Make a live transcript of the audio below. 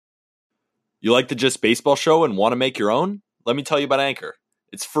You like the Just Baseball show and want to make your own? Let me tell you about Anchor.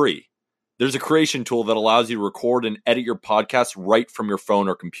 It's free. There's a creation tool that allows you to record and edit your podcast right from your phone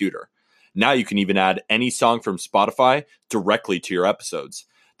or computer. Now you can even add any song from Spotify directly to your episodes.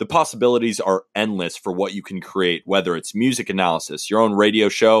 The possibilities are endless for what you can create, whether it's music analysis, your own radio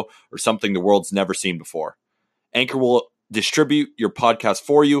show, or something the world's never seen before. Anchor will distribute your podcast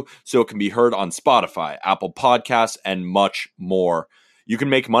for you so it can be heard on Spotify, Apple Podcasts, and much more. You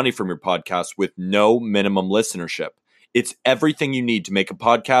can make money from your podcast with no minimum listenership. It's everything you need to make a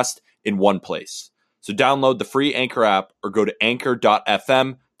podcast in one place. So download the free Anchor app or go to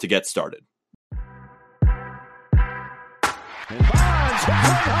anchor.fm to get started. Here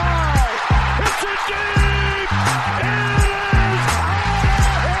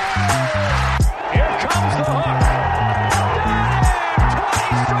comes the hook.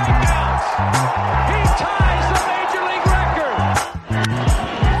 He ties the major league record.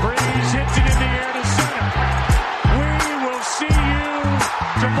 Breeze hits it in the air to center. We will see you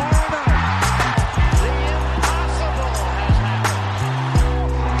tomorrow night. The impossible has happened.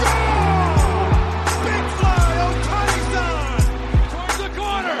 Big fly, Ohtani's done. Towards the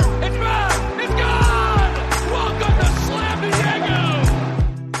corner. It's back. It's gone. Welcome to Slam Diego.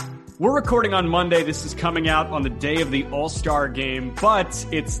 We're recording on Monday. This is coming out on the day of the All-Star game, but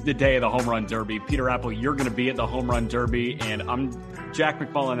it's the day of the Home Run Derby. Peter Apple, you're going to be at the Home Run Derby, and I'm Jack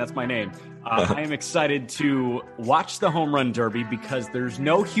McMullen. That's my name. I am excited to watch the Home Run Derby because there's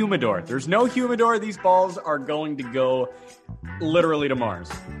no humidor. There's no humidor. These balls are going to go literally to Mars.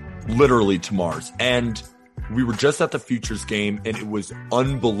 Literally to Mars. And we were just at the Futures game, and it was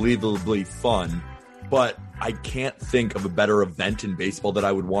unbelievably fun. But I can't think of a better event in baseball that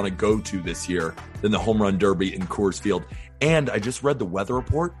I would want to go to this year than the Home Run Derby in Coors Field. And I just read the weather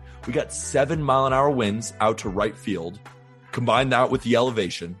report. We got 7-mile-an-hour winds out to right field. Combine that with the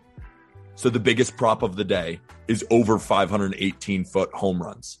elevation. So the biggest prop of the day is over 518-foot home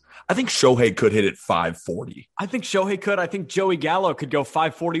runs. I think Shohei could hit at 540. I think Shohei could. I think Joey Gallo could go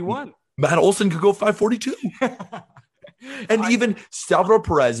 541. Matt Olson could go 542. And even Salvador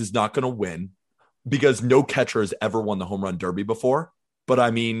Perez is not going to win, because no catcher has ever won the Home Run Derby before. But I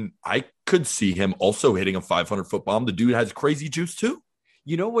mean, I could see him also hitting a 500-foot bomb. The dude has crazy juice too.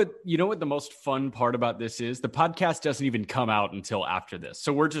 You know what the most fun part about this is? The podcast doesn't even come out until after this.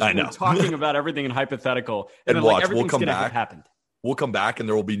 So we're talking about everything in hypothetical. And then, watch, everything's we'll come gonna have back. happened. We'll come back and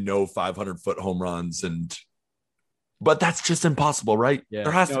there will be no 500-foot home runs. But that's just impossible, right? Yeah.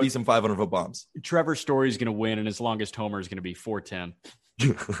 There has to be some 500-foot bombs. Trevor Story's going to win, and his longest homer is going to be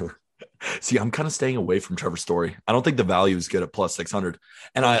 410. See, I'm kind of staying away from Trevor Story. I don't think the value is good at plus 600.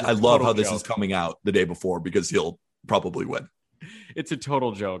 And I love how this is coming out the day before because he'll probably win. It's a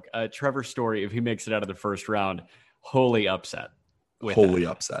total joke. Trevor Story, if he makes it out of the first round, wholly upset.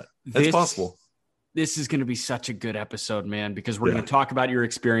 Upset. That's possible. This is going to be such a good episode, man, because we're going to talk about your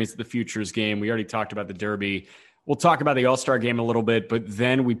experience at the Futures game. We already talked about the Derby. We'll talk about the All-Star game a little bit, but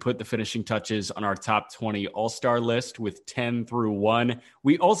then we put the finishing touches on our top 20 All-Star list with 10 through 1.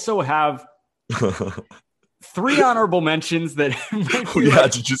 We also have 3 honorable mentions that we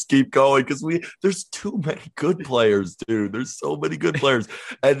had to just keep going because there's too many good players, dude. There's so many good players.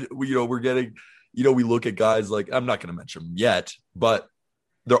 And we're getting, we look at guys like, I'm not going to mention them yet, but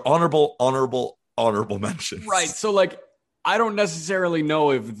they're honorable mentions. Right. So I don't necessarily know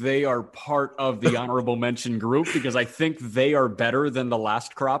if they are part of the honorable mention group because I think they are better than the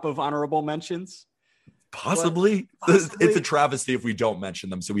last crop of honorable mentions. Possibly. It's a travesty if we don't mention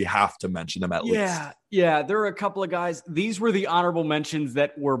them, so we have to mention them at least. Yeah. There are a couple of guys. These were the honorable mentions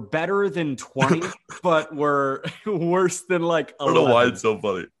that were better than 20, but were worse than 11. I don't know why it's so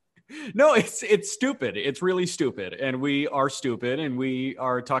funny. No, it's stupid. It's really stupid. And we are stupid, and we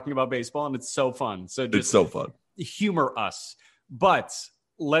are talking about baseball, and it's so fun. So it's so fun. Humor us. But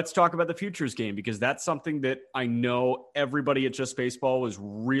let's talk about the Futures game because that's something that I know everybody at Just Baseball was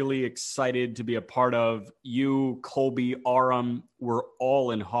really excited to be a part of. You, Colby, Aram, were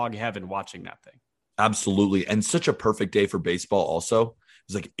all in hog heaven watching that thing. Absolutely. And such a perfect day for baseball also. It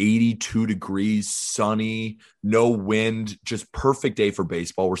was like 82 degrees, sunny, no wind, just perfect day for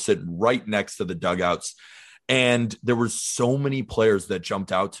baseball. We're sitting right next to the dugouts. And there were so many players that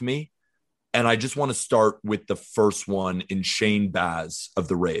jumped out to me. And I just want to start with the first one in Shane Baz of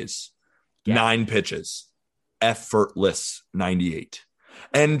the Rays. Yeah. 9 pitches, effortless 98.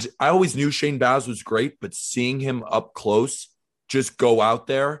 And I always knew Shane Baz was great, but seeing him up close, just go out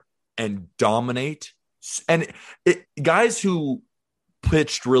there and dominate. And guys who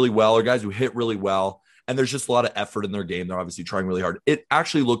pitched really well or guys who hit really well, and there's just a lot of effort in their game. They're obviously trying really hard. It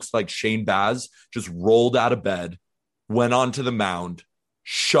actually looks like Shane Baz just rolled out of bed, went onto the mound,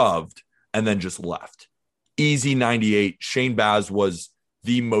 shoved, and then just left. Easy 98. Shane Baz was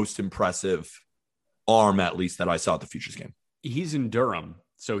the most impressive arm, at least, that I saw at the Futures game. He's in Durham,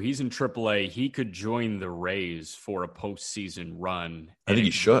 so he's in AAA. He could join the Rays for a postseason run. I think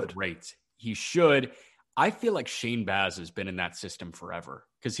he should. Great. He should. I feel like Shane Baz has been in that system forever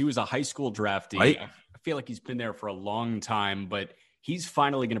because he was a high school draftee. Right? I feel like he's been there for a long time, but he's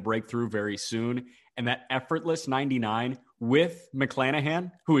finally going to break through very soon. And that effortless 99 with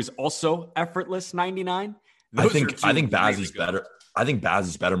McClanahan, who is also effortless 99. I think Baz is better. I think Baz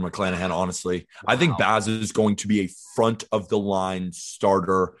is better than McClanahan, honestly. Wow. I think Baz is going to be a front of the line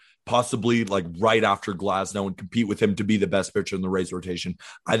starter, possibly like right after Glasnow, and compete with him to be the best pitcher in the Rays rotation.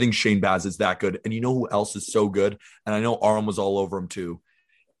 I think Shane Baz is that good. And you know who else is so good? And I know Aram was all over him too.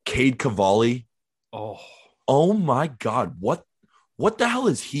 Cade Cavalli. Oh my God. What the hell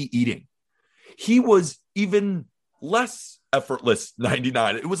is he eating? He was even less effortless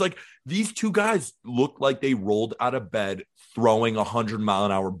 99. It was like these two guys looked like they rolled out of bed throwing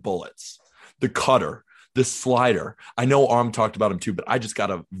 100-mile-an-hour bullets. The cutter, the slider. I know Arm talked about him too, but I just got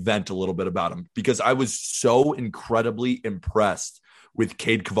to vent a little bit about him because I was so incredibly impressed with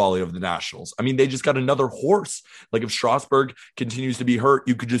Cade Cavalli of the Nationals. I mean, they just got another horse. Like if Strasburg continues to be hurt,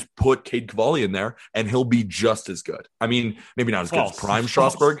 you could just put Cade Cavalli in there and he'll be just as good. I mean, maybe not as good as Prime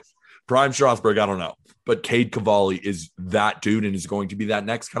Strasburg. Prime Strasburg, I don't know. But Cade Cavalli is that dude and is going to be that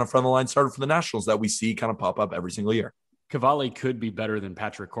next kind of front of the line starter for the Nationals that we see kind of pop up every single year. Cavalli could be better than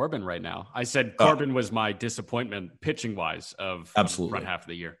Patrick Corbin right now. I said Corbin was my disappointment pitching-wise of the front half of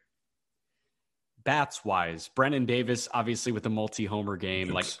the year. Bats-wise, Brennan Davis, obviously with the multi-homer game.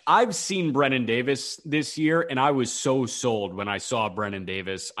 Like I've seen Brennan Davis this year, and I was so sold when I saw Brennan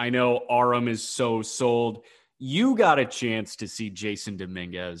Davis. I know Aram is so sold. You got a chance to see Jason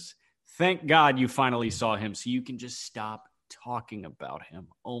Dominguez. Thank God you finally saw him so you can just stop talking about him.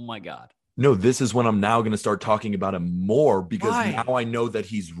 Oh, my God. No, this is when I'm now going to start talking about him more because now I know that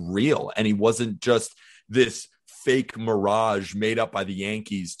he's real and he wasn't just this fake mirage made up by the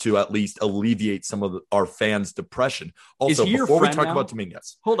Yankees to at least alleviate some of our fans' depression. Also, before we talk about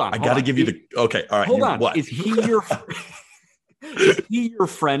Dominguez, I got to give you the okay. All right, hold on. What is he your? Is he your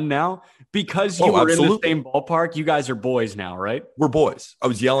friend now? Because you were in the same ballpark, you guys are boys now, right? We're boys. I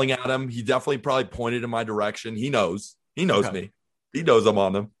was yelling at him. He definitely probably pointed in my direction. He knows. He knows me. He knows I'm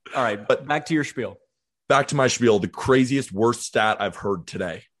on him. All right, but back to your spiel. Back to my spiel. The craziest, worst stat I've heard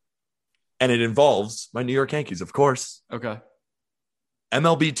today. And it involves my New York Yankees, of course. Okay.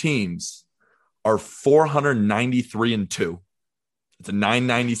 MLB teams are 493-2. It's a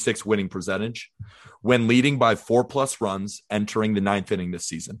 996 winning percentage when leading by 4+ runs entering the 9th inning this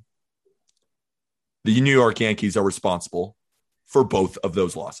season. The New York Yankees are responsible for both of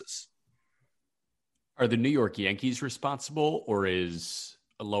those losses. Are the New York Yankees responsible, or is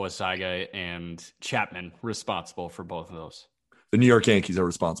Loaizaga and Chapman responsible for both of those? The New York Yankees are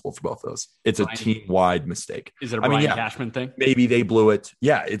responsible for both of those. It's a team-wide mistake. Is it a Brian Cashman thing? Maybe they blew it.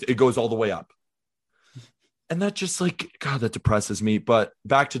 Yeah, it goes all the way up. And that just God, that depresses me. But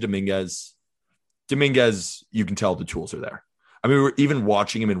back to Dominguez. Dominguez, you can tell the tools are there. I mean, we were even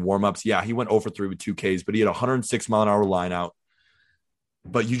watching him in warmups. Yeah, he went 0-for-3 with 2 Ks, but he had a 106-mile-an-hour line out.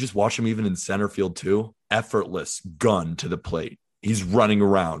 But you just watch him even in center field too. Effortless gun to the plate. He's running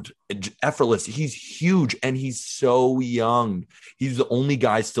around. Effortless. He's huge, and he's so young. He's the only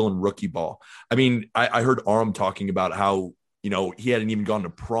guy still in rookie ball. I mean, I heard Aram talking about how, he hadn't even gone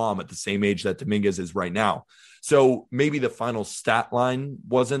to prom at the same age that Dominguez is right now. So maybe the final stat line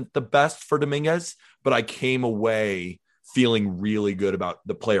wasn't the best for Dominguez, but I came away feeling really good about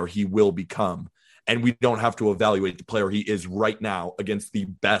the player he will become. And we don't have to evaluate the player he is right now against the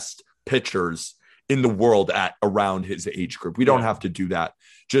best pitchers in the world at around his age group. We don't have to do that.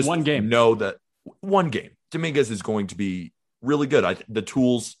 Just one game. Know that one game. Dominguez is going to be really good. The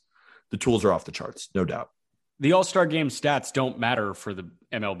tools are off the charts, no doubt. The All-Star Game stats don't matter for the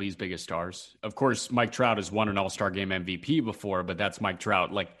MLB's biggest stars. Of course, Mike Trout has won an All-Star Game MVP before, but that's Mike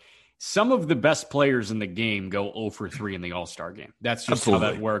Trout. Like, some of the best players in the game go 0-for-3 in the All-Star Game. That's just how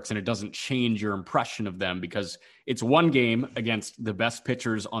that works, and it doesn't change your impression of them because it's one game against the best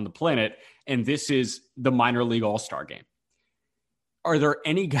pitchers on the planet, and this is the minor league All-Star Game. Are there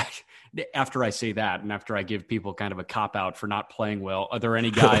any guys, after I say that and after I give people kind of a cop-out for not playing well, are there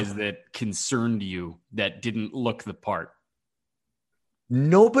any guys that concerned you that didn't look the part?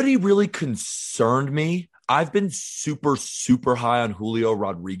 Nobody really concerned me. I've been super, super high on Julio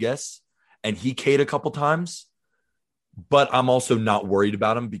Rodriguez, and he K'd a couple times, but I'm also not worried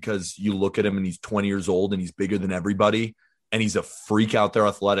about him because you look at him and he's 20 years old and he's bigger than everybody, and he's a freak out there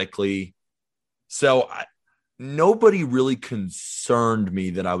athletically. So nobody really concerned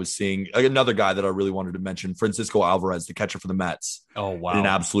me that I was seeing. Another guy that I really wanted to mention, Francisco Alvarez, the catcher for the Mets. Oh, wow. In an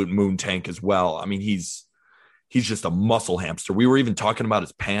absolute moon tank as well. I mean, he's just a muscle hamster. We were even talking about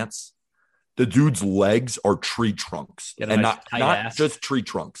his pants. The dude's legs are tree trunks, and not just tree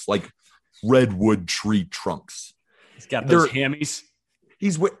trunks, like redwood tree trunks. He's got those hammies.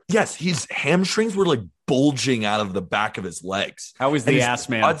 His hamstrings were like bulging out of the back of his legs. How is the ass,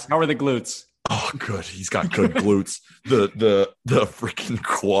 man? How are the glutes? Oh, good. He's got good glutes. The freaking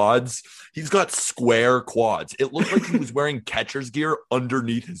quads. He's got square quads. It looked like he was wearing catcher's gear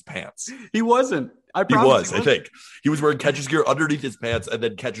underneath his pants. He wasn't. I think. He was wearing catcher's gear underneath his pants and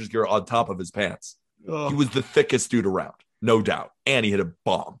then catcher's gear on top of his pants. Oh. He was the thickest dude around, no doubt. And he hit a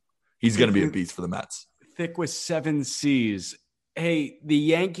bomb. He's going to be a beast for the Mets. Thick with 7 C's. Hey, the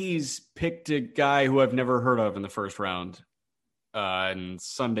Yankees picked a guy who I've never heard of in the first round on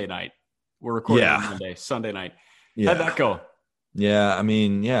Sunday night. We're recording on Monday, Sunday night. How'd that go? Yeah, I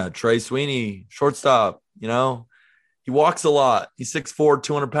mean, Trey Sweeney, shortstop, he walks a lot. He's 6'4",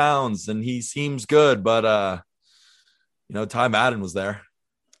 200 pounds, and he seems good. But, Ty Madden was there,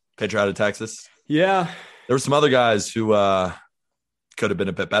 pitcher out of Texas. Yeah. There were some other guys who could have been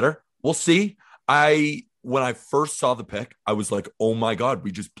a bit better. We'll see. When I first saw the pick, I was like, oh, my God,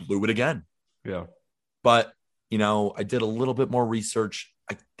 we just blew it again. Yeah. But, I did a little bit more research.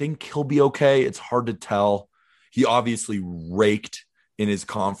 I think he'll be okay. It's hard to tell. He obviously raked in his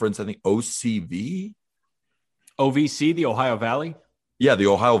conference. I think OVC, the Ohio Valley? Yeah, the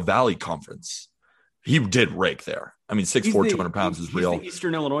Ohio Valley Conference. He did rake there. I mean, 6'4", 200 pounds is real. He's the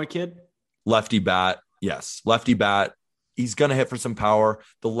Eastern Illinois kid? Lefty bat. Yes, lefty bat. He's going to hit for some power.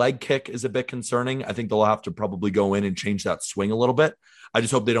 The leg kick is a bit concerning. I think they'll have to probably go in and change that swing a little bit. I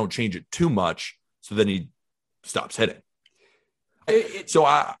just hope they don't change it too much so then he stops hitting. So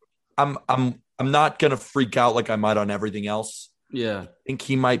I'm not going to freak out like I might on everything else. Yeah. I think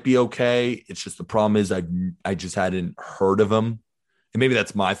he might be okay. It's just the problem is I just hadn't heard of him. And maybe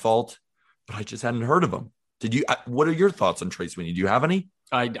that's my fault, but I just hadn't heard of him. What are your thoughts on Trey Sweeney? Do you have any?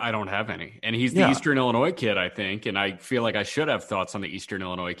 I don't have any. And he's the Eastern Illinois kid, I think. And I feel like I should have thoughts on the Eastern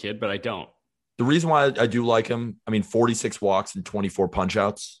Illinois kid, but I don't. The reason why I do like him, 46 walks and 24 punch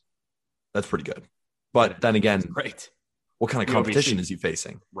outs. That's pretty good. But then again, great. What kind of competition is he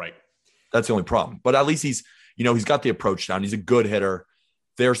facing? Right. That's the only problem. But at least he's got the approach down. He's a good hitter.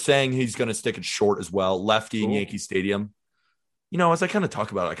 They're saying he's going to stick it short as well. Lefty in Yankee Stadium. As I kind of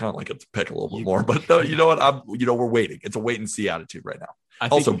talk about it, I kind of like it to pick a little bit more. But you know what? We're waiting. It's a wait and see attitude right now.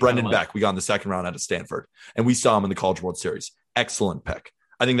 Also, Brendan Beck, we got in the second round out of Stanford, and we saw him in the College World Series. Excellent pick.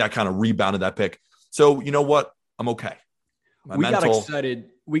 I think that kind of rebounded that pick. So you know what? I'm okay.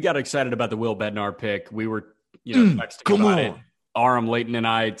 We got excited about the Will Bednar pick. We were texting about it. Aram Layton and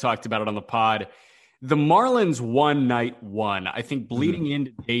I talked about it on the pod. The Marlins won night 1. I think bleeding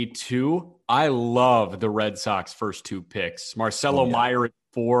into day 2, I love the Red Sox first 2 picks. Marcelo Meyer at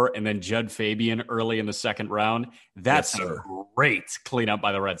 4 and then Judd Fabian early in the second round. That's a great cleanup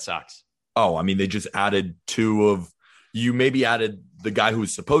by the Red Sox. Oh, they just added you maybe added the guy who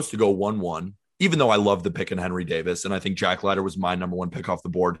was supposed to go 1-1, even though I love the pick in Henry Davis. And I think Jack Leiter was my number 1 pick off the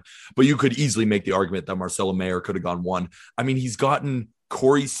board. But you could easily make the argument that Marcelo Meyer could have gone 1. He's gotten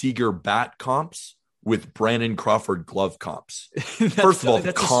Corey Seager bat comps with Brandon Crawford glove comps. First of all,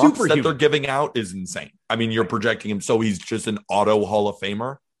 the comps that they're giving out is insane. You're projecting him so he's just an auto Hall of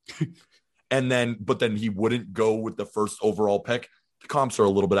Famer. But then he wouldn't go with the first overall pick. The comps are a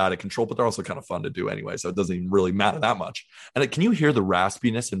little bit out of control, but they're also kind of fun to do anyway, so it doesn't even really matter that much. And can you hear the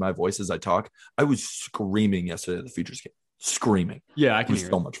raspiness in my voice as I talk? I was screaming yesterday at the Features game. Screaming. Yeah, I can hear it.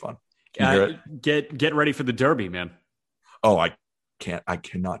 It was so much fun. Can you hear it? Get ready for the Derby, man. Oh, I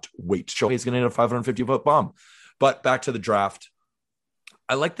cannot wait. Shohei's going to hit a 550-foot bomb. But back to the draft.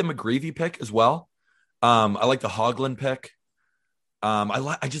 I like the McGreevy pick as well. I like the Hoagland pick.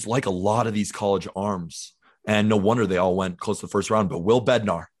 I just like a lot of these college arms. And no wonder they all went close to the first round. But Will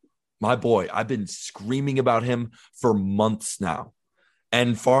Bednar, my boy, I've been screaming about him for months now.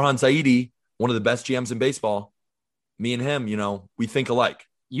 And Farhan Zaidi, one of the best GMs in baseball, me and him, we think alike.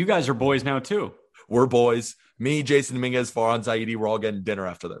 You guys are boys now, too. We're boys. Me, Jason Dominguez, Farhan Zaidi, we're all getting dinner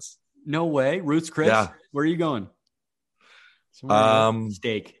after this. No way. Roots Chris? Yeah. Where are you going?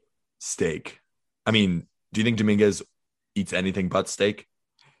 Steak. Do you think Dominguez eats anything but steak?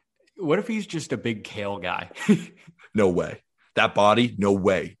 What if he's just a big kale guy? No way. That body? No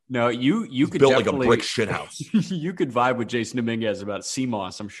way. No, you could built like a brick shithouse. You could vibe with Jason Dominguez about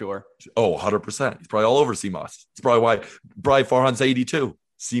CMOS, I'm sure. Oh, 100%. He's probably all over CMOS. It's probably why Farhan's 82.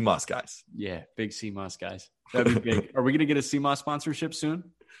 CMOS guys. Yeah, big CMOS guys. That'd be big. Are we going to get a CMOS sponsorship soon?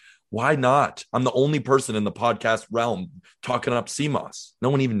 Why not? I'm the only person in the podcast realm talking up CMOS. No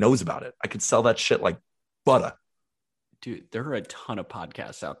one even knows about it. I could sell that shit like butter. Dude, there are a ton of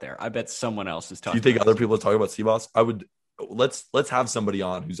podcasts out there. I bet someone else is Do talking. you think other people are talking about CMOS? I would. Let's have somebody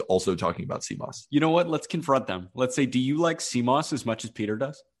on who's also talking about CMOS. You know what? Let's confront them. Let's say, do you like CMOS as much as Peter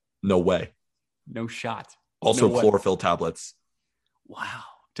does? No way. No shot. Also, No way. chlorophyll tablets. Wow.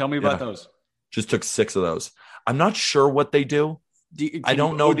 Tell me about those. Just took 6 of those. I'm not sure what they do. I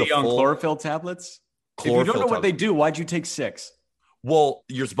don't know the on full chlorophyll tablets. If you chlorophyll don't know what they tablets. do, why'd you take 6? Well,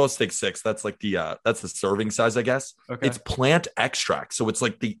 you're supposed to take 6. That's like that's the serving size, I guess. Okay. It's plant extract, so it's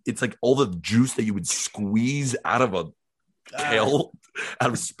like all the juice that you would squeeze out of a kale, out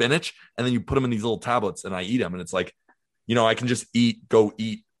of spinach, and then you put them in these little tablets, and I eat them, and it's like, I can just go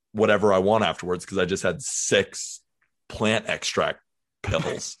eat whatever I want afterwards because I just had 6 plant extract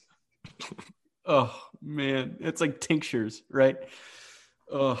pills. Oh man, it's like tinctures, right?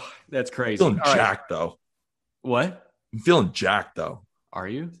 Oh, that's crazy. I'm feeling jacked though. What? I'm feeling jacked though. Are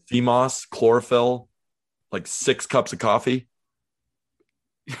you? CMOS, chlorophyll, like 6 cups of coffee.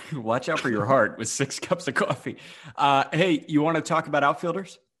 Watch out for your heart with 6 cups of coffee. Hey, you want to talk about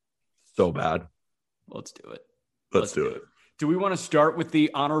outfielders? So bad. Let's do it. Let's do it. Do we want to start with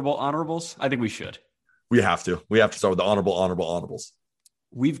the honorables? I think we should. We have to. We have to start with the honorables.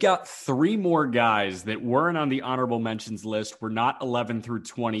 We've got 3 more guys that weren't on the honorable mentions list. We're not 11 through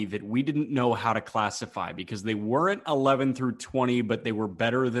 20 that we didn't know how to classify because they weren't 11 through 20, but they were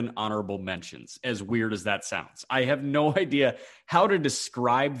better than honorable mentions, as weird as that sounds. I have no idea how to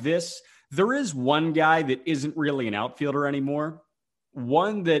describe this. There is one guy that isn't really an outfielder anymore,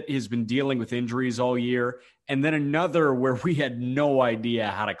 one that has been dealing with injuries all year, and then another where we had no idea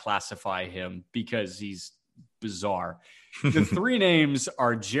how to classify him because he's bizarre. The 3 names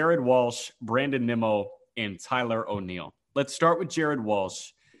are Jared Walsh, Brandon Nimmo, and Tyler O'Neill. Let's start with Jared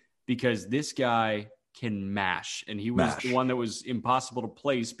Walsh because this guy can mash, and he was the one that was impossible to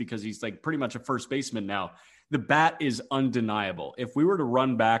place because he's like pretty much a first baseman now. The bat is undeniable. If we were to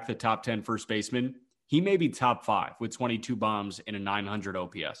run back the top 10 first baseman, he may be top 5 with 22 bombs and a 900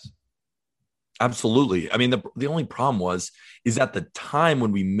 OPS. Absolutely. I mean, the only problem is at the time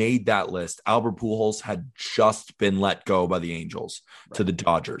when we made that list, Albert Pujols had just been let go by the Angels to the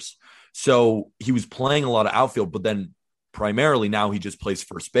Dodgers. So he was playing a lot of outfield, but then primarily now he just plays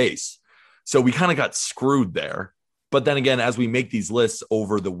first base. So we kind of got screwed there. But then again, as we make these lists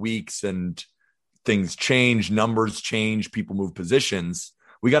over the weeks and things change, numbers change, people move positions,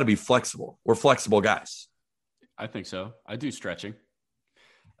 we got to be flexible. We're flexible guys. I think so. I do stretching.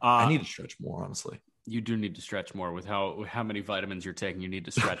 I need to stretch more, honestly. You do need to stretch more with how many vitamins you're taking. You need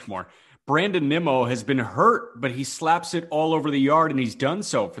to stretch more. Brandon Nimmo has been hurt, but he slaps it all over the yard, and he's done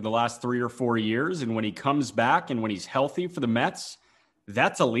so for the last 3 or 4 years. And when he comes back and when he's healthy for the Mets,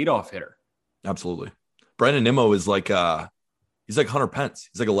 that's a leadoff hitter. Absolutely. Brandon Nimmo is like he's like Hunter Pence.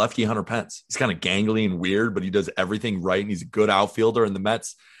 He's like a lefty Hunter Pence. He's kind of gangly and weird, but he does everything right, and he's a good outfielder. And the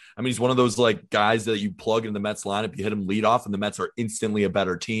Mets, I mean, he's one of those like guys that you plug in the Mets lineup, you hit him lead off, and the Mets are instantly a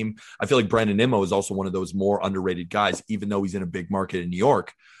better team. I feel like Brandon Nimmo is also one of those more underrated guys, even though he's in a big market in New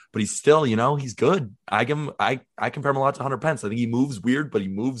York. But he's still, he's good. I compare him a lot to Hunter Pence. I think he moves weird, but he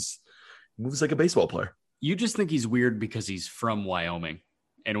moves like a baseball player. You just think he's weird because he's from Wyoming.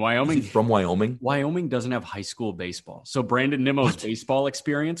 And From Wyoming? Wyoming doesn't have high school baseball. So Brandon Nimmo's baseball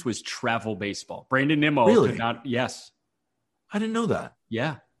experience was travel baseball. Brandon Nimmo really? Yes. I didn't know that.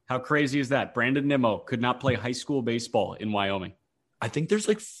 Yeah. How crazy is that? Brandon Nimmo could not play high school baseball in Wyoming. I think there's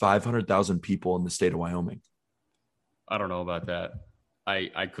like 500,000 people in the state of Wyoming. I don't know about that.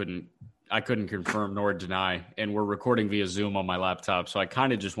 I couldn't confirm nor deny. And we're recording via Zoom on my laptop. So I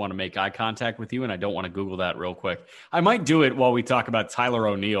kind of just want to make eye contact with you. And I don't want to Google that real quick. I might do it while we talk about Tyler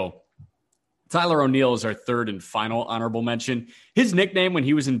O'Neill. Tyler O'Neill is our 3rd and final honorable mention. His nickname when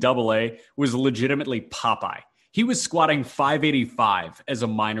he was in Double-A was legitimately Popeye. He was squatting 585 as a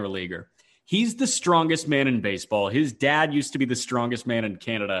minor leaguer. He's the strongest man in baseball. His dad used to be the strongest man in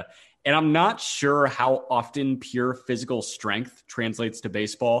Canada. And I'm not sure how often pure physical strength translates to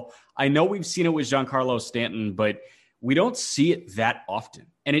baseball. I know we've seen it with Giancarlo Stanton, but we don't see it that often.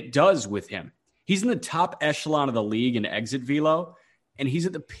 And it does with him. He's in the top echelon of the league in exit velo, and he's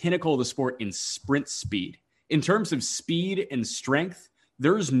at the pinnacle of the sport in sprint speed. In terms of speed and strength,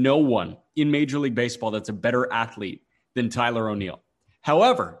 there's no one in Major League Baseball that's a better athlete than Tyler O'Neill.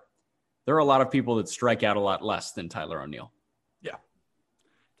 However, there are a lot of people that strike out a lot less than Tyler O'Neill. Yeah.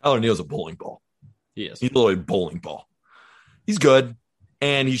 Tyler O'Neill's a bowling ball. He is. He's literally a bowling ball. He's good,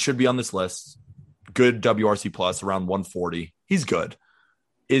 and he should be on this list. Good WRC plus, around 140. He's good.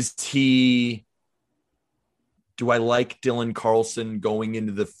 Is he Do I like Dylan Carlson going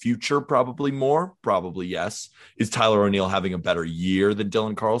into the future? Probably more. Probably yes. Is Tyler O'Neill having a better year than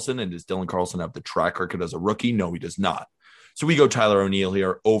Dylan Carlson? And does Dylan Carlson have the track record as a rookie? No, he does not. So we go Tyler O'Neill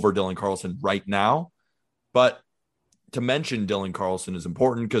here over Dylan Carlson right now. But to mention Dylan Carlson is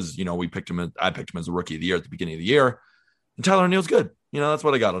important because, you know, I picked him as a rookie of the year at the beginning of the year. And Tyler O'Neill's good. You know, that's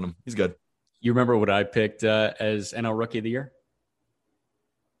what I got on him. He's good. You remember what I picked as NL Rookie of the Year?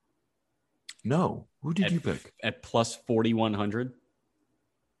 No. Who did you pick? At plus 4,100.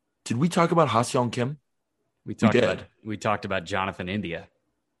 Did we talk about Ha-Seong Kim? We talked about Jonathan India.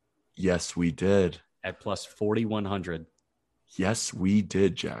 Yes, we did. At plus 4,100. Yes, we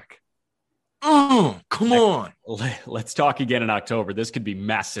did, Jack. Oh, come on. Let's talk again in October. This could be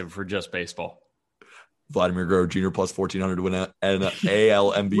massive for just baseball. Vladimir Guerrero Jr. plus 1,400 to win an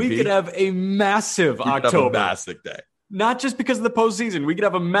AL MVP. We could have a massive October. Have a massive day. Not just because of the postseason. We could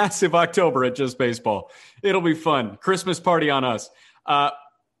have a massive October at Just Baseball. It'll be fun. Christmas party on us.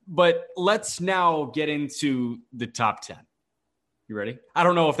 But let's now get into the top 10. You ready? I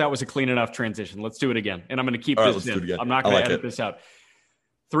don't know if that was a clean enough transition. Let's do it again. And I'm going to keep this in. I'm not going to edit this out.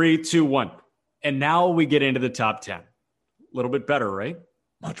 3, 2, 1. And now we get into the top 10. A little bit better, right?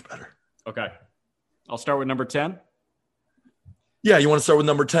 Much better. Okay. I'll start with number 10. Yeah, you want to start with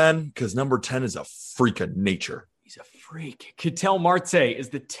number 10? Because number 10 is a freak of nature. He's a freak. Ketel Marte is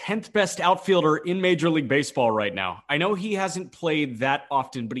the 10th best outfielder in Major League Baseball right now. I know he hasn't played that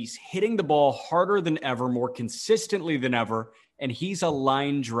often, but he's hitting the ball harder than ever, more consistently than ever, and he's a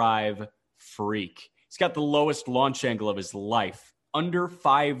line drive freak. He's got the lowest launch angle of his life, under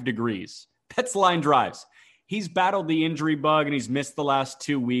 5 degrees. That's line drives. He's battled the injury bug, and he's missed the last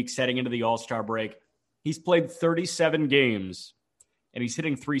 2 weeks heading into the All-Star break. He's played 37 games, and he's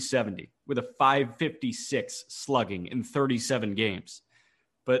hitting 370 with a 556 slugging in 37 games.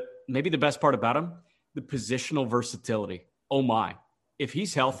 But maybe the best part about him, the positional versatility. Oh my. If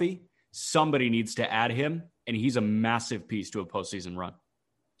he's healthy, somebody needs to add him, and he's a massive piece to a postseason run.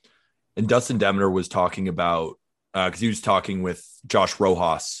 And Dustin Demeter was talking about, because he was talking with Josh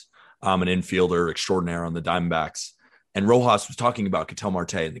Rojas, an infielder extraordinaire on the Diamondbacks. And Rojas was talking about Ketel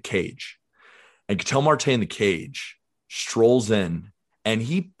Marte in the cage. And Ketel Marte in the cage strolls in, and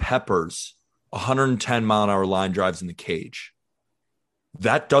he peppers 110-mile-an-hour line drives in the cage.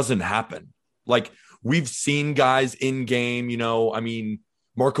 That doesn't happen. Like, we've seen guys in game, you know, I mean,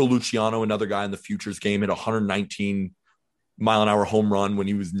 Marco Luciano, another guy in the Futures game, hit 119-mile-an-hour home run when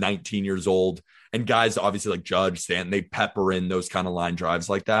he was 19 years old. And guys, obviously, like Judge, Stanton, they pepper in those kind of line drives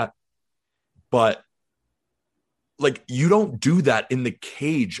like that. But, like, you don't do that in the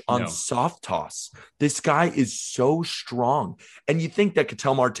cage on soft toss. This guy is so strong. And you think that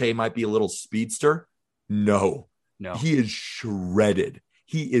Ketel Marte might be a little speedster? No. He is shredded.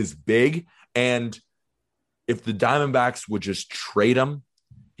 He is big. And if the Diamondbacks would just trade him,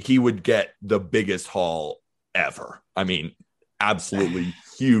 he would get the biggest haul ever. I mean, absolutely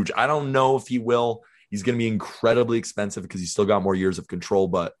huge. I don't know if he will. He's going to be incredibly expensive because he's still got more years of control,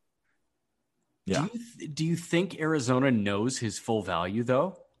 but yeah. Do you think Arizona knows his full value,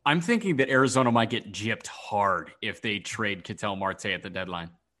 though? I'm thinking that Arizona might get gypped hard if they trade Ketel Marte at the deadline.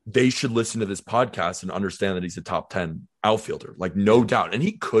 They should listen to this podcast and understand that he's a top 10 outfielder, like no doubt. And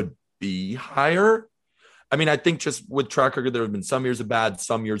he could be higher. I mean, I think just with track record, there have been some years of bad,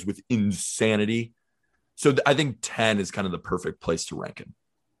 some years with insanity. So I think 10 is kind of the perfect place to rank him.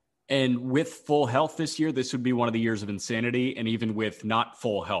 And with full health this year, this would be one of the years of insanity. And even with not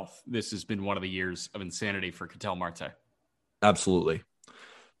full health, this has been one of the years of insanity for Ketel Marte. Absolutely.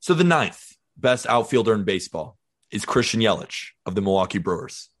 So the 9th best outfielder in baseball is Christian Yelich of the Milwaukee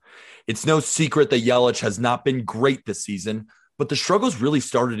Brewers. It's no secret that Yelich has not been great this season, but the struggles really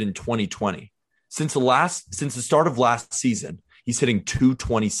started in 2020. Since the start of last season, he's hitting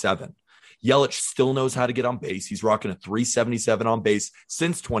 227. Yelich still knows how to get on base. He's rocking a 377 on base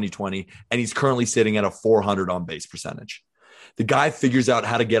since 2020, and he's currently sitting at a 400 on base percentage. The guy figures out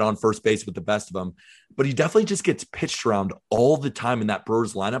how to get on first base with the best of them, but he definitely just gets pitched around all the time in that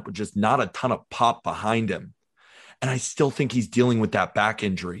Brewers lineup with just not a ton of pop behind him. And I still think he's dealing with that back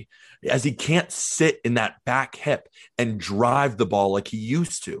injury, as he can't sit in that back hip and drive the ball like he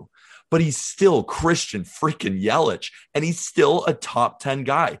used to. But he's still Christian freaking Yelich, and he's still a top 10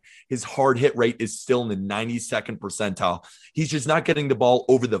 guy. His hard hit rate is still in the 92nd percentile. He's just not getting the ball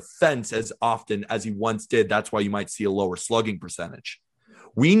over the fence as often as he once did. That's why you might see a lower slugging percentage.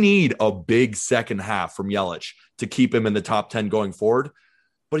 We need a big second half from Yelich to keep him in the top 10 going forward,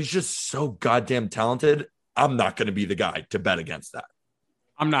 but he's just so goddamn talented. I'm not going to be the guy to bet against that.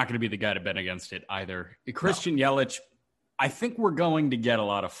 I'm not going to be the guy to bet against it either. Yelich, I think we're going to get a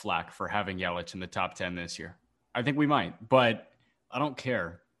lot of flack for having Yelich in the top 10 this year. I think we might, but I don't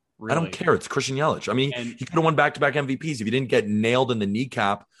care. Really. I don't care. It's Christian Yelich. I mean, he could have won back-to-back MVPs if he didn't get nailed in the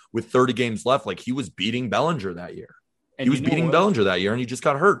kneecap with 30 games left. Like, he was beating Bellinger that year. He was beating Bellinger that year, and he just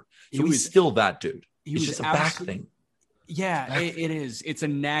got hurt. So he's still that dude. It's just a back thing. Yeah, it is. It's a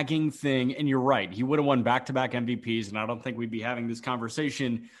nagging thing, and you're right. He would have won back-to-back MVPs, and I don't think we'd be having this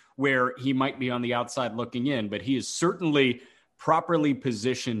conversation where he might be on the outside looking in, but he is certainly properly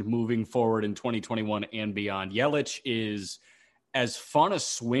positioned moving forward in 2021 and beyond. Yelich is as fun a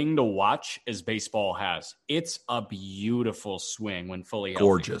swing to watch as baseball has. It's a beautiful swing when fully healthy.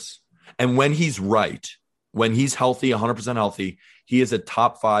 Gorgeous. And when he's right, when he's healthy, 100% healthy, he is a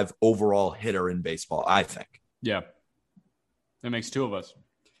top 5 overall hitter in baseball, I think. Yeah. That makes 2 of us.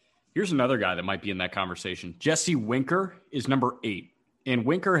 Here's another guy that might be in that conversation. Jesse Winker is number 8. And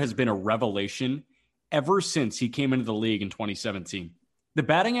Winker has been a revelation ever since he came into the league in 2017. The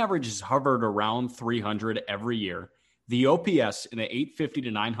batting average has hovered around 300 every year. The OPS in the 850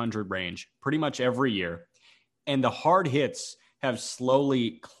 to 900 range pretty much every year. And the hard hits have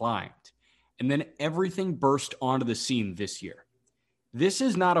slowly climbed. And then everything burst onto the scene this year. This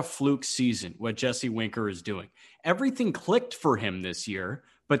is not a fluke season, what Jesse Winker is doing. Everything clicked for him this year,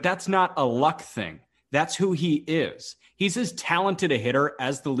 but that's not a luck thing. That's who he is. He's as talented a hitter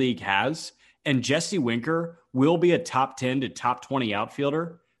as the league has, and Jesse Winker will be a top 10 to top 20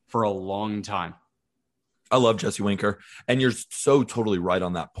 outfielder for a long time. I love Jesse Winker. And you're so totally right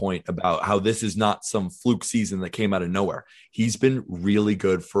on that point about how this is not some fluke season that came out of nowhere. He's been really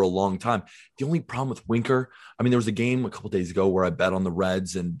good for a long time. The only problem with Winker, I mean, there was a game a couple of days ago where I bet on the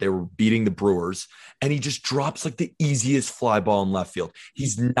Reds and they were beating the Brewers, and he just drops like the easiest fly ball in left field.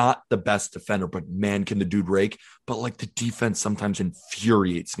 He's not the best defender, but man, can the dude rake. But like, the defense sometimes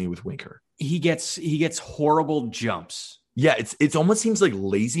infuriates me with Winker. He gets horrible jumps. Yeah, it almost seems like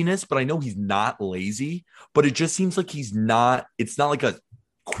laziness, but I know he's not lazy, but it just seems like it's not like a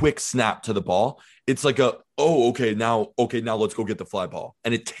quick snap to the ball. It's like okay, now let's go get the fly ball.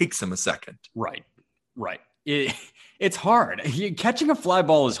 And it takes him a second. Right. It's hard. Catching a fly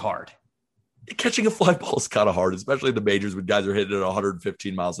ball is hard. Catching a fly ball is kind of hard, especially in the majors when guys are hitting at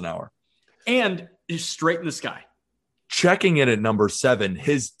 115 miles an hour. And he's straight in the sky. Checking in at number 7,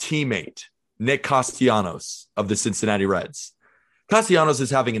 his teammate, Nick Castellanos of the Cincinnati Reds. Castellanos is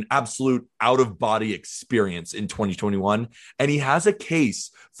having an absolute out-of-body experience in 2021, and he has a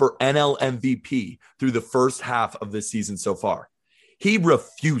case for NL MVP through the first half of this season so far. He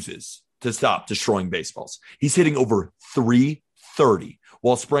refuses to stop destroying baseballs. He's hitting over 330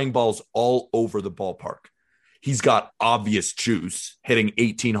 while spraying balls all over the ballpark. He's got obvious juice, hitting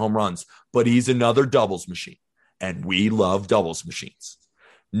 18 home runs, but he's another doubles machine, and we love doubles machines.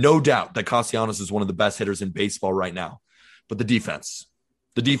 No doubt that Castellanos is one of the best hitters in baseball right now. But the defense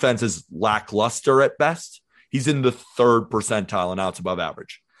is lackluster at best. He's in the 3rd percentile in outs above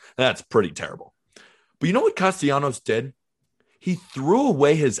average. That's pretty terrible. But you know what Castellanos did? He threw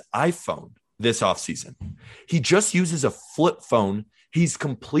away his iPhone this offseason. He just uses a flip phone. He's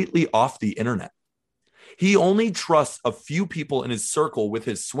completely off the internet. He only trusts a few people in his circle with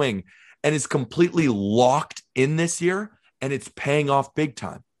his swing and is completely locked in this year. And it's paying off big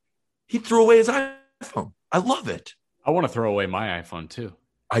time. He threw away his iPhone. I love it. I want to throw away my iPhone too.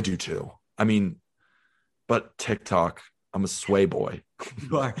 I do too. I mean, but TikTok, I'm a Sway boy.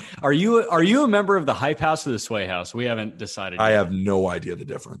 Are you a member of the Hype House or the Sway House? We haven't decided yet. I have no idea the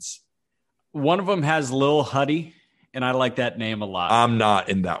difference. One of them has Lil Huddy, and I like that name a lot. I'm not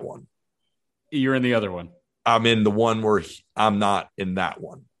in that one. You're in the other one. I'm in the one where I'm not in that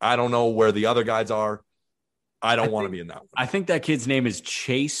one. I don't know where the other guys are. I don't want to be in that one. I think that kid's name is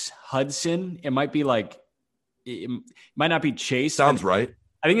Chase Hudson. It might not be Chase. Sounds right.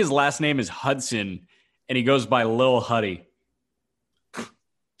 I think his last name is Hudson, and he goes by Lil Huddy. Dude,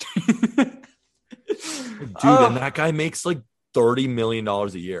 and that guy makes like $30 million a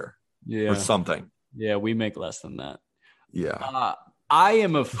year or something. Yeah, we make less than that. Yeah. I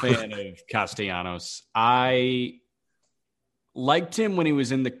am a fan of Castellanos. I liked him when he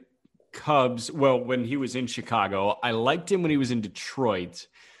was in the Cubs. Well, when he was in Chicago. I liked him when he was in Detroit.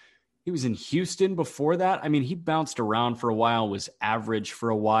 He was in Houston before that. I mean, he bounced around for a while, was average for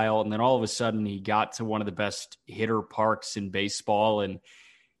a while, and then all of a sudden he got to one of the best hitter parks in baseball, and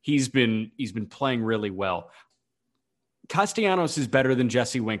he's been playing really well. Castellanos is better than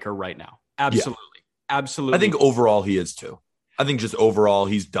Jesse Winker right now. Absolutely. Yeah. Absolutely. I think overall he is too. I think just overall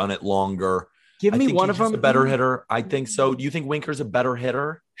he's done it longer. Give me one of them. A better hitter. I think so. Do you think Winker's a better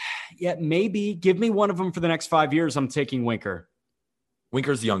hitter? Yeah, maybe. Give me one of them for the next 5 years. I'm taking Winker.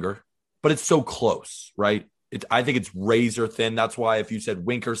 Winker's younger, but it's so close, right? I think it's razor thin. That's why if you said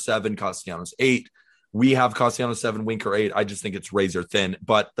Winker 7, Castellanos 8, We have Castellanos 7, Winker 8. I just think it's razor thin.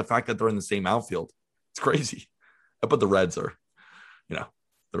 But the fact that they're in the same outfield, it's crazy. But the Reds are, the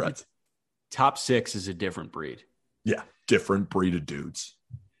Reds. Top 6 is a different breed. Yeah, different breed of dudes.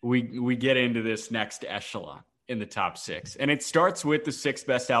 We get into this next echelon in the top 6. And it starts with the 6th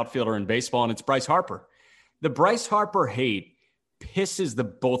best outfielder in baseball, and it's Bryce Harper. The Bryce Harper hate pisses the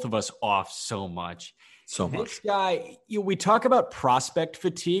both of us off so much. This guy, we talk about prospect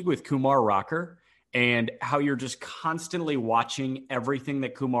fatigue with Kumar Rocker and how you're just constantly watching everything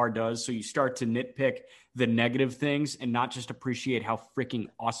that Kumar does. So you start to nitpick the negative things and not just appreciate how freaking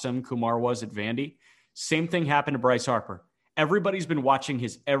awesome Kumar was at Vandy. Same thing happened to Bryce Harper. Everybody's been watching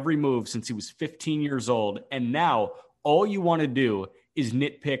his every move since he was 15 years old. And now all you want to do is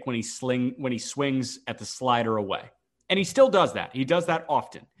nitpick when he swings at the slider away. And he still does that. He does that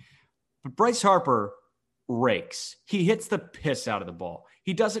often. But Bryce Harper rakes. He hits the piss out of the ball.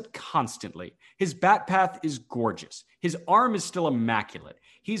 He does it constantly. His bat path is gorgeous. His arm is still immaculate.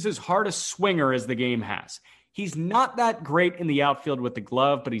 He's as hard a swinger as the game has. He's not that great in the outfield with the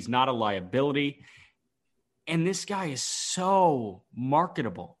glove, but he's not a liability. And this guy is so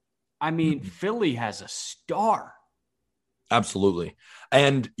marketable. I mean, Philly has a star. Absolutely.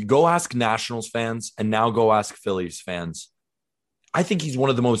 And go ask Nationals fans and now go ask Phillies fans. I think he's one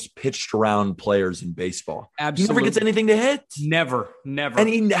of the most pitched around players in baseball. Absolutely. He never gets anything to hit. Never. And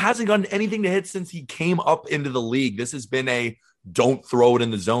he hasn't gotten anything to hit since he came up into the league. This has been a don't throw it in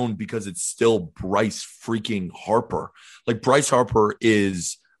the zone because it's still Bryce freaking Harper. Like Bryce Harper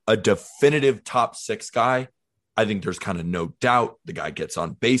is a definitive top 6 guy. I think there's kind of no doubt the guy gets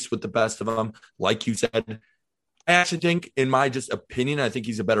on base with the best of them. Like you said, I actually think, in my just opinion, I think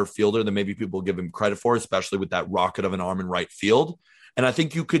he's a better fielder than maybe people give him credit for, especially with that rocket of an arm in right field. And I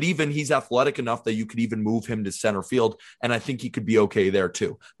think he's athletic enough that you could even move him to center field. And I think he could be okay there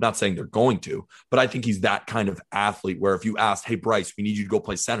too. I'm not saying they're going to, but I think he's that kind of athlete where if you asked, hey, Bryce, we need you to go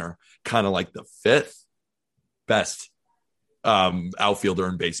play center, kind of like the 5th best outfielder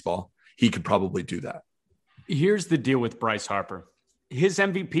in baseball, he could probably do that. Here's the deal with Bryce Harper. His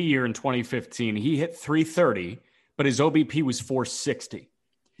MVP year in 2015, he hit 330, but his OBP was 460.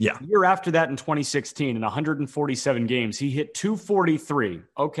 Yeah. The year after that in 2016, in 147 games, he hit 243.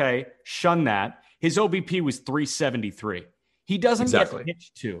 Okay, shun that. His OBP was 373. He doesn't get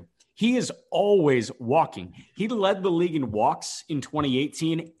pitched to. He is always walking. He led the league in walks in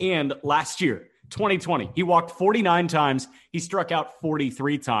 2018 and last year, 2020. He walked 49 times. He struck out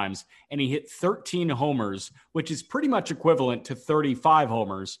 43 times, and he hit 13 homers, which is pretty much equivalent to 35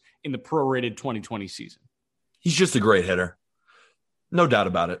 homers in the prorated 2020 season. He's just a great hitter. No doubt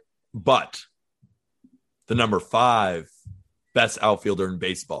about it. But the number 5 best outfielder in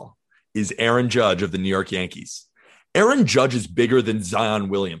baseball is Aaron Judge of the New York Yankees. Aaron Judge is bigger than Zion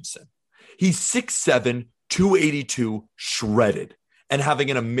Williamson. He's 6'7", 282, shredded, and having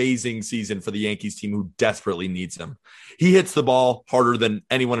an amazing season for the Yankees team who desperately needs him. He hits the ball harder than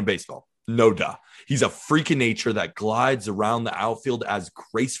anyone in baseball. No duh. He's a freak of nature that glides around the outfield as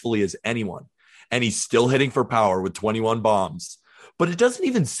gracefully as anyone. And he's still hitting for power with 21 bombs. But it doesn't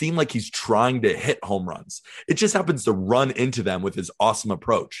even seem like he's trying to hit home runs. It just happens to run into them with his awesome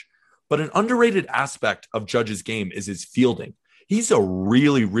approach. But an underrated aspect of Judge's game is his fielding. He's a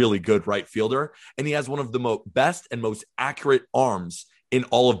really, really good right fielder, and he has one of the best and most accurate arms in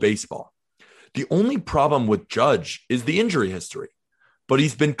all of baseball. The only problem with Judge is the injury history, but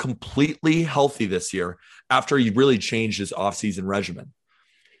he's been completely healthy this year after he really changed his offseason regimen.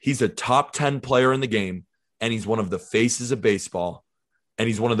 He's a top 10 player in the game, and he's one of the faces of baseball, and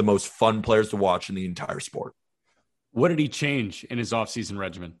he's one of the most fun players to watch in the entire sport. What did he change in his offseason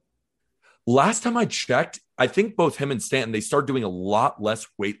regimen? Last time I checked, I think both him and Stanton, they start doing a lot less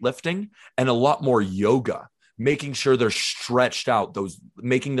weightlifting and a lot more yoga, making sure they're stretched out,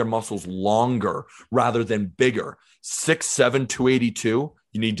 making their muscles longer rather than bigger. 6'7", 282,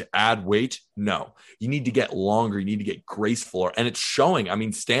 you need to add weight? No. You need to get longer. You need to get graceful. And it's showing. I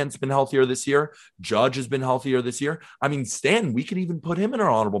mean, Stan's been healthier this year. Judge has been healthier this year. I mean, Stan, we could even put him in our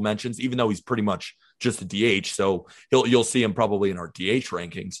honorable mentions, even though he's pretty much just a DH. So you'll see him probably in our DH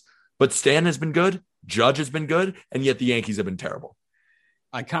rankings. But Stan has been good. Judge has been good. And yet the Yankees have been terrible.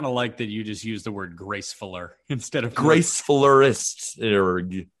 I kind of like that you just used the word gracefuler instead of gracefulerist.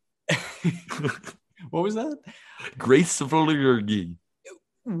 What was that? Gracefuler.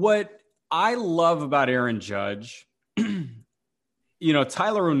 What I love about Aaron Judge,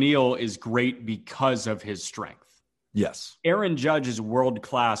 Tyler O'Neill is great because of his strength. Yes. Aaron Judge is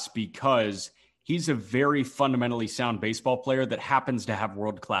world-class because he's a very fundamentally sound baseball player that happens to have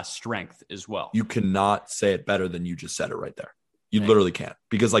world-class strength as well. You cannot say it better than you just said it right there. You literally can't,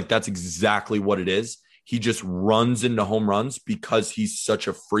 because that's exactly what it is. he just runs into home runs because he's such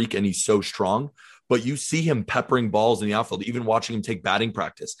a freak and he's so strong. But you see him peppering balls in the outfield, even watching him take batting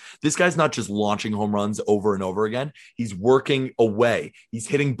practice. This guy's not just launching home runs over and over again. He's working away. He's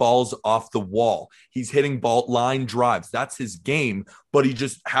hitting balls off the wall. He's hitting ball line drives. That's his game, but he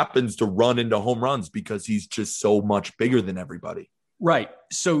just happens to run into home runs because he's just so much bigger than everybody. Right.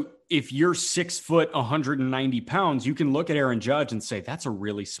 So if you're 6 foot, 190 pounds, you can look at Aaron Judge and say, that's a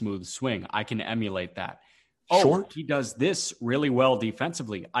really smooth swing. I can emulate that. Oh, Short. He does this really well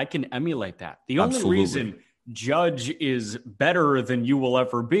defensively. I can emulate that. The Absolutely. only reason Judge is better than you will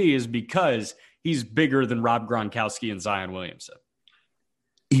ever be is because he's bigger than Rob Gronkowski and Zion Williamson.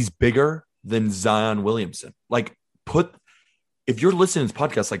 He's bigger than Zion Williamson. Like, if you're listening to this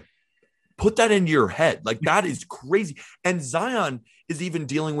podcast, like, put that into your head. Like, that is crazy. And Zion is even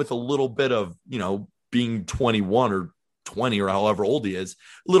dealing with a little bit of, being 21 or 20 or however old he is,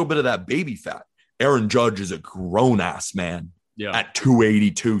 a little bit of that baby fat. Aaron Judge is a grown-ass man at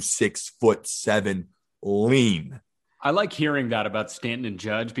 282, 6'7", lean. I like hearing that about Stanton and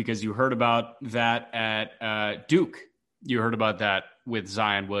Judge because you heard about that at Duke. You heard about that with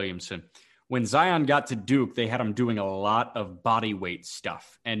Zion Williamson. When Zion got to Duke, they had him doing a lot of body weight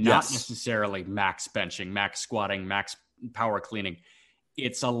stuff and not necessarily max benching, max squatting, max power cleaning.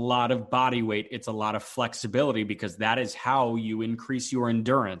 It's a lot of body weight. It's a lot of flexibility because that is how you increase your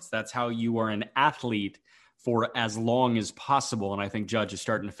endurance. That's how you are an athlete for as long as possible. And I think Judge is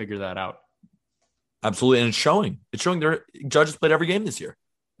starting to figure that out. Absolutely. And it's showing. Judge has played every game this year.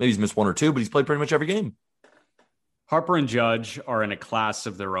 Maybe he's missed one or two, but he's played pretty much every game. Harper and Judge are in a class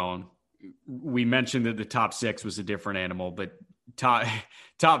of their own. We mentioned that the top 6 was a different animal, but top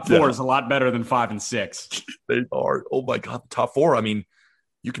 4 is a lot better than 5 and 6. They are. Oh my God. Top 4. I mean,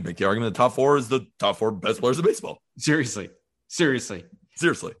 you can make the argument the top 4 is the top 4 best players in baseball. Seriously.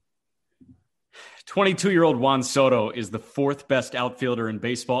 22-year-old Juan Soto is the 4th best outfielder in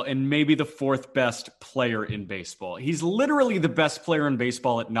baseball and maybe the 4th best player in baseball. He's literally the best player in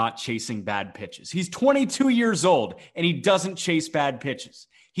baseball at not chasing bad pitches. He's 22 years old and he doesn't chase bad pitches.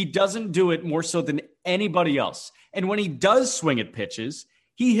 He doesn't do it more so than anybody else. And when he does swing at pitches,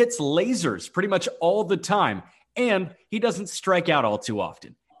 he hits lasers pretty much all the time. And he doesn't strike out all too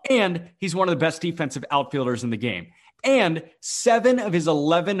often. And he's one of the best defensive outfielders in the game. And 7 of his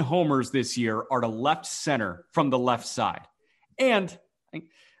 11 homers this year are to left center from the left side. And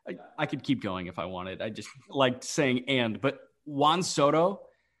I could keep going if I wanted. I just liked saying and. But Juan Soto,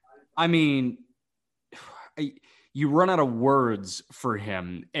 I mean, you run out of words for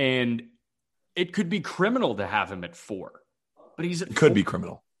him. And it could be criminal to have him at 4. But it could be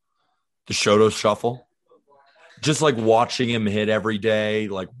criminal. The Soto shuffle. Just like watching him hit every day,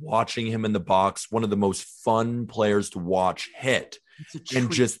 like watching him in the box, one of the most fun players to watch hit.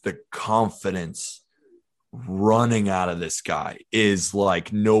 And just the confidence running out of this guy is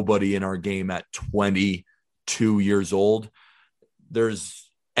like nobody in our game at 22 years old. And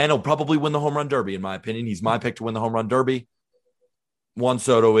he'll probably win the home run derby, in my opinion. He's my pick to win the home run derby. Juan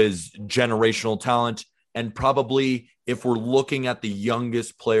Soto is generational talent. And probably if we're looking at the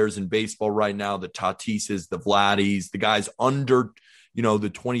youngest players in baseball right now, the Tatises, the Vladdies, the guys under, the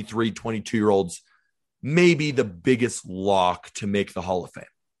 23, 22-year-olds, maybe the biggest lock to make the Hall of Fame.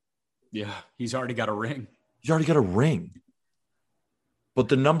 Yeah, he's already got a ring. But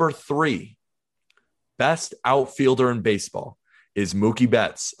the number 3 best outfielder in baseball is Mookie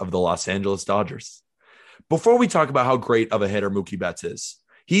Betts of the Los Angeles Dodgers. Before we talk about how great of a hitter Mookie Betts is,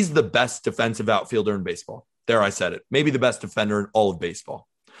 he's the best defensive outfielder in baseball. There, I said it. Maybe the best defender in all of baseball.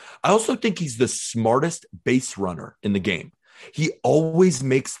 I also think he's the smartest base runner in the game. He always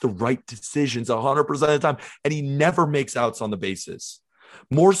makes the right decisions 100% of the time, and he never makes outs on the bases.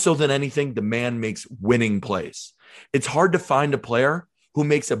 More so than anything, the man makes winning plays. It's hard to find a player who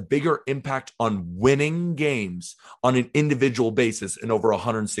makes a bigger impact on winning games on an individual basis in over a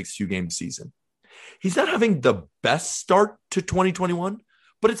 162-game season. He's not having the best start to 2021,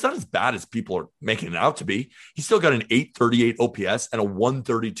 but it's not as bad as people are making it out to be. He's still got an 838 OPS and a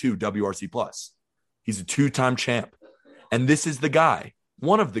 132 WRC plus. He's a 2-time champ. And this is the guy,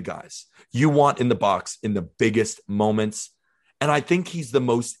 one of the guys you want in the box in the biggest moments. And I think he's the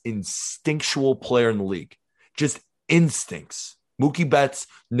most instinctual player in the league. Just instincts. Mookie Betts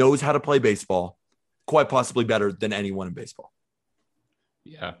knows how to play baseball, quite possibly better than anyone in baseball.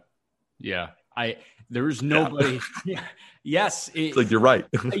 Yeah. There's nobody. Yeah. Yes. It's like, you're right.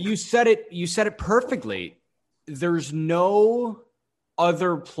 You said it perfectly. There's no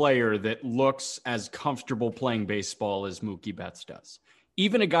other player that looks as comfortable playing baseball as Mookie Betts does.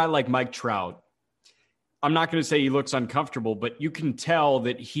 Even a guy like Mike Trout, I'm not going to say he looks uncomfortable, but you can tell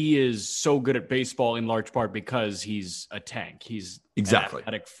that he is so good at baseball in large part because he's a tank. He's exactly an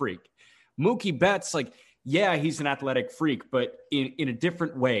athletic freak. Mookie Betts, like, yeah, he's an athletic freak, but in a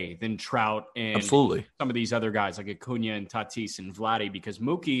different way than Trout and absolutely some of these other guys like Acuna and Tatis and Vladdy, because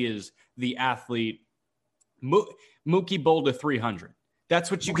Mookie is the athlete. Mookie bowled a 300. That's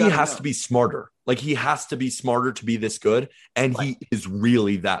what you got. He has to be smarter. Like, he has to be smarter to be this good. And he is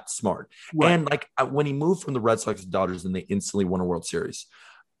really that smart. Right. And like when he moved from the Red Sox to Dodgers and they instantly won a World Series,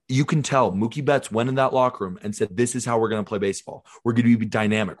 you can tell Mookie Betts went in that locker room and said, this is how we're going to play baseball. We're going to be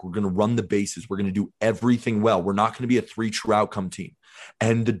dynamic. We're going to run the bases. We're going to do everything well. We're not going to be a 3 true outcome team.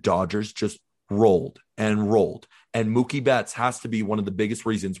 And the Dodgers just rolled and rolled. And Mookie Betts has to be one of the biggest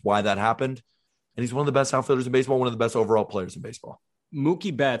reasons why that happened. And he's one of the best outfielders in baseball, one of the best overall players in baseball.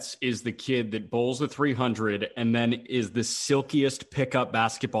 Mookie Betts is the kid that bowls the 300 and then is the silkiest pickup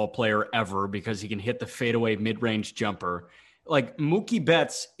basketball player ever because he can hit the fadeaway mid-range jumper. Like, Mookie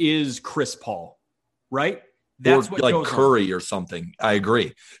Betts is Chris Paul, right? That's or what like goes Curry on. Or something. I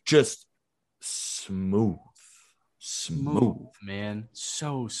agree. Just smooth, man.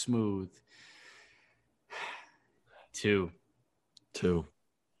 So smooth. 2.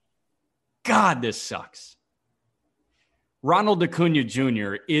 God, this sucks. Ronald Acuna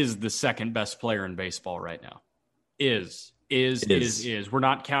Jr. is the second best player in baseball right now. Is. We're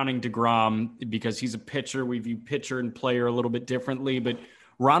not counting DeGrom because he's a pitcher. We view pitcher and player a little bit differently, but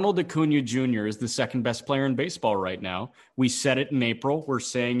Ronald Acuna Jr. is the second best player in baseball right now. We said it in April. We're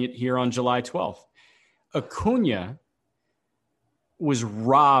saying it here on July 12th. Acuna was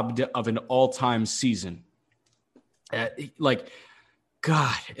robbed of an all-time season.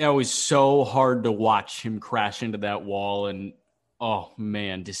 God, it was so hard to watch him crash into that wall. And, oh,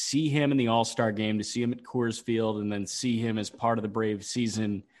 man, to see him in the All-Star game, to see him at Coors Field, and then see him as part of the Braves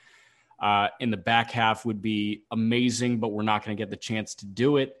season in the back half would be amazing, but we're not going to get the chance to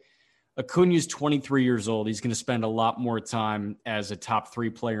do it. Acuna's 23 years old. He's going to spend a lot more time as a top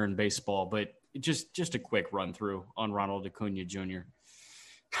 3 player in baseball, but just a quick run through on Ronald Acuna Jr.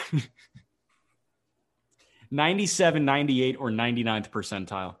 97, 98, or 99th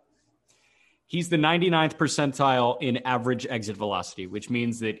percentile. He's the 99th percentile in average exit velocity, which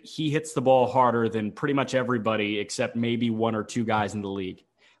means that he hits the ball harder than pretty much everybody except maybe 1 or 2 guys in the league.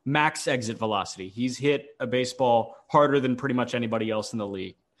 Max exit velocity. He's hit a baseball harder than pretty much anybody else in the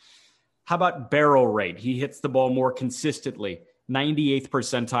league. How about barrel rate? He hits the ball more consistently. 98th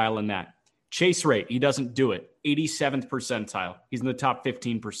percentile in that. Chase rate, he doesn't do it. 87th percentile. He's in the top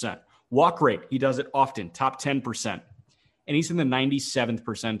 15%. Walk rate, he does it often, top 10%. And he's in the 97th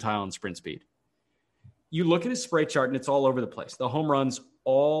percentile in sprint speed. You look at his spray chart and it's all over the place. The home runs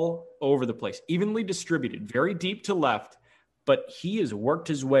all over the place, evenly distributed, very deep to left, but he has worked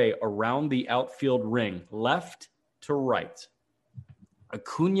his way around the outfield ring, left to right.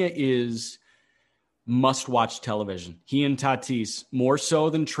 Acuna is must-watch television. He and Tatis, more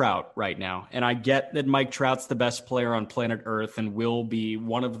so than Trout right now. And I get that Mike Trout's the best player on planet Earth and will be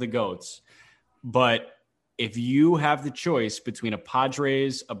one of the GOATs. But if you have the choice between a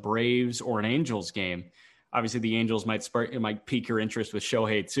Padres, a Braves, or an Angels game, obviously the Angels might pique your interest with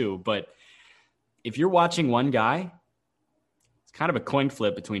Shohei too. But if you're watching one guy, it's kind of a coin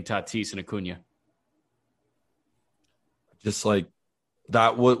flip between Tatis and Acuna. Just like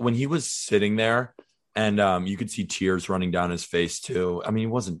that, when he was sitting there, and you could see tears running down his face too. I mean, he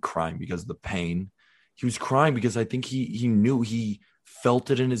wasn't crying because of the pain. He was crying because I think he knew, he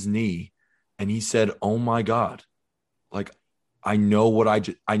felt it in his knee, and he said, "Oh my God, like I know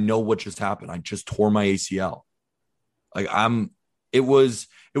what just happened. I just tore my ACL." Like it was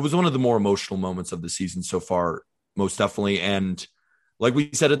one of the more emotional moments of the season so far, most definitely. And like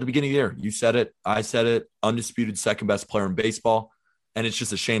we said at the beginning of the year, you said it, I said it, undisputed second best player in baseball. And it's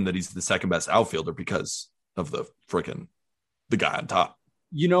just a shame that he's the second best outfielder because of the guy on top.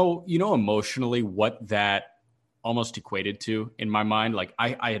 You know, emotionally what that almost equated to in my mind, like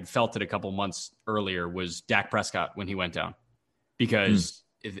I had felt it a couple months earlier, was Dak Prescott when he went down, because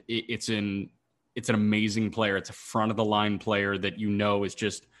it's an amazing player. It's a front of the line player that, is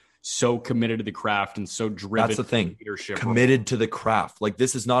just so committed to the craft and so driven. That's the thing. Leadership committed to the craft. Like,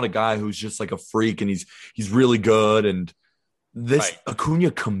 this is not a guy who's just like a freak and he's really good. And Acuna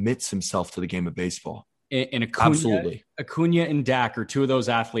commits himself to the game of baseball. And Absolutely. Acuna and Dak are 2 of those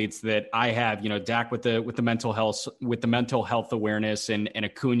athletes that I have, Dak with the mental health awareness, and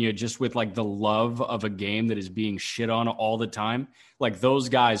Acuna just with like the love of a game that is being shit on all the time. Like, those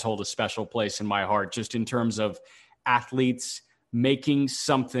guys hold a special place in my heart, just in terms of athletes making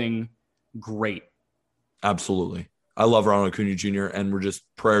something great. Absolutely. I love Ronald Acuna Jr. and we're just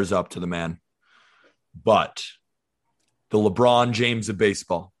prayers up to the man. But the LeBron James of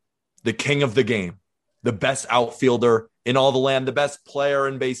baseball, the king of the game, the best outfielder in all the land, the best player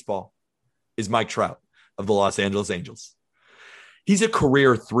in baseball is Mike Trout of the Los Angeles Angels. He's a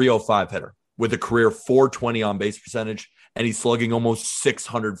career 305 hitter with a career 420 on base percentage, and he's slugging almost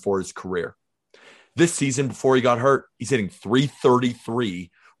 600 for his career. This season, before he got hurt, he's hitting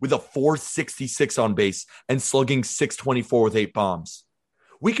 333 with a 466 on base and slugging 624 with 8 bombs.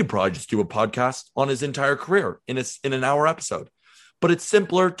 We could probably just do a podcast on his entire career in an hour episode. But it's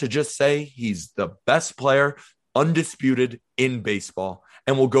simpler to just say he's the best player, undisputed in baseball,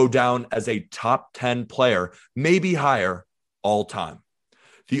 and will go down as a top 10 player, maybe higher, all time.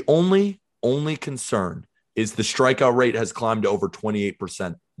 The only concern is the strikeout rate has climbed to over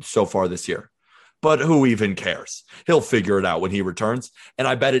 28% so far this year. But who even cares? He'll figure it out when he returns, and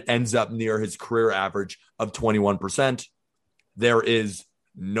I bet it ends up near his career average of 21%. There is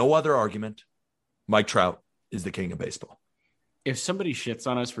no other argument. Mike Trout is the king of baseball. If somebody shits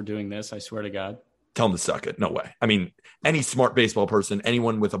on us for doing this, I swear to God. Tell them to suck it. No way. I mean, any smart baseball person,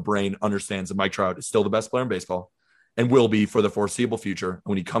 anyone with a brain understands that Mike Trout is still the best player in baseball and will be for the foreseeable future.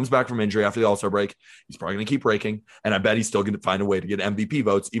 When he comes back from injury after the All-Star break, he's probably going to keep raking. And I bet he's still going to find a way to get MVP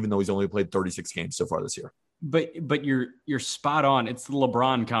votes, even though he's only played 36 games so far this year. But you're spot on. It's the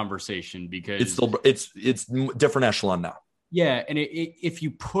LeBron conversation because it's different echelon now. Yeah, and if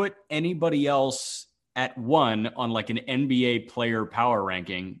you put anybody else at one on like an NBA player power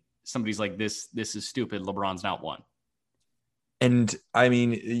ranking, somebody's like, this is stupid. LeBron's not one. And I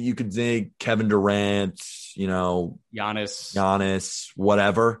mean, you could say Kevin Durant, Giannis,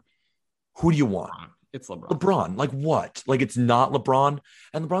 whatever. Who do you want? It's LeBron. LeBron. Like what? Like it's not LeBron.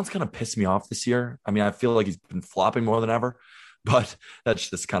 And LeBron's kind of pissed me off this year. I mean, I feel like he's been flopping more than ever, but that's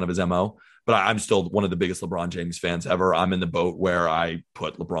just kind of his MO. But I'm still one of the biggest LeBron James fans ever. I'm in the boat where I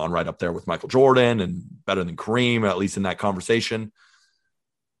put LeBron right up there with Michael Jordan and better than Kareem, at least in that conversation.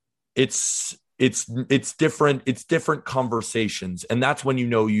 It's different. It's different conversations. And that's when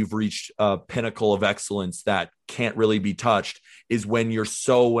you've reached a pinnacle of excellence that can't really be touched, is when you're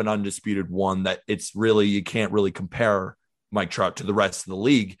so an undisputed one that it's really, you can't really compare Mike Trout to the rest of the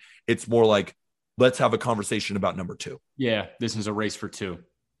league. It's more like, let's have a conversation about number 2. Yeah, this is a race for 2.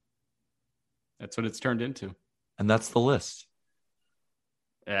 That's what it's turned into. And that's the list.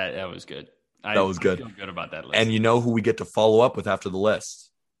 That was good. That was good. I feel good about that list. And you know who we get to follow up with after the list?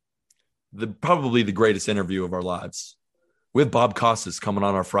 Probably the greatest interview of our lives. With Bob Costas coming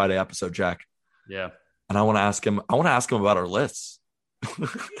on our Friday episode, Jack. Yeah. And I want to ask him about our lists.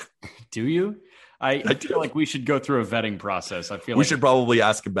 Do you? I feel like we should go through a vetting process. I feel we should probably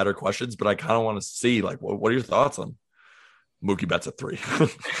ask him better questions, but I kind of want to see, like, what are your thoughts on Mookie Betts at 3?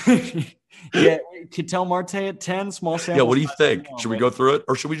 Yeah, Ketel Marte at 10, small sample. Yeah, what do you think? Should we go through it,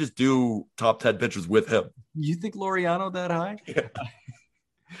 or should we just do top 10 pitchers with him? You think Laureano that high? Yeah.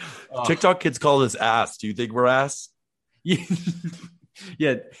 TikTok kids call us ass. Do you think we're ass?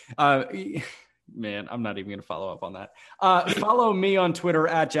 Yeah. Man, I'm not even going to follow up on that. Follow me on Twitter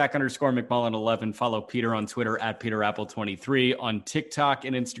at Jack_McMullen11. Follow Peter on Twitter at PeterApple23. On TikTok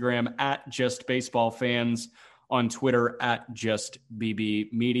and Instagram at JustBaseballFans. On Twitter at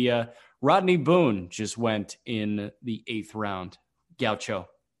JustBBMedia. Rodney Boone just went in the 8th round. Gaucho,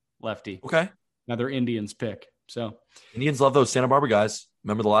 lefty. Okay. Another Indians pick. So Indians love those Santa Barbara guys.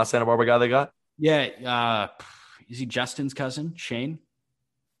 Remember the last Santa Barbara guy they got? Yeah. Is he Justin's cousin, Shane?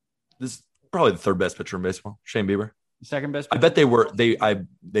 This is probably the 3rd best pitcher in baseball, Shane Bieber. Second best pitcher? I bet they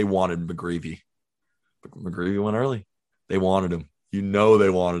wanted McGreevy. But McGreevy went early. They wanted him. They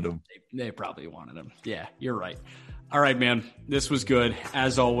wanted him. They probably wanted him. Yeah, you're right. All right, man. This was good,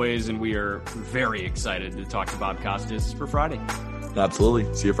 as always, and we are very excited to talk to Bob Costas for Friday.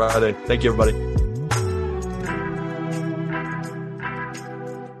 Absolutely. See you Friday. Thank you, everybody.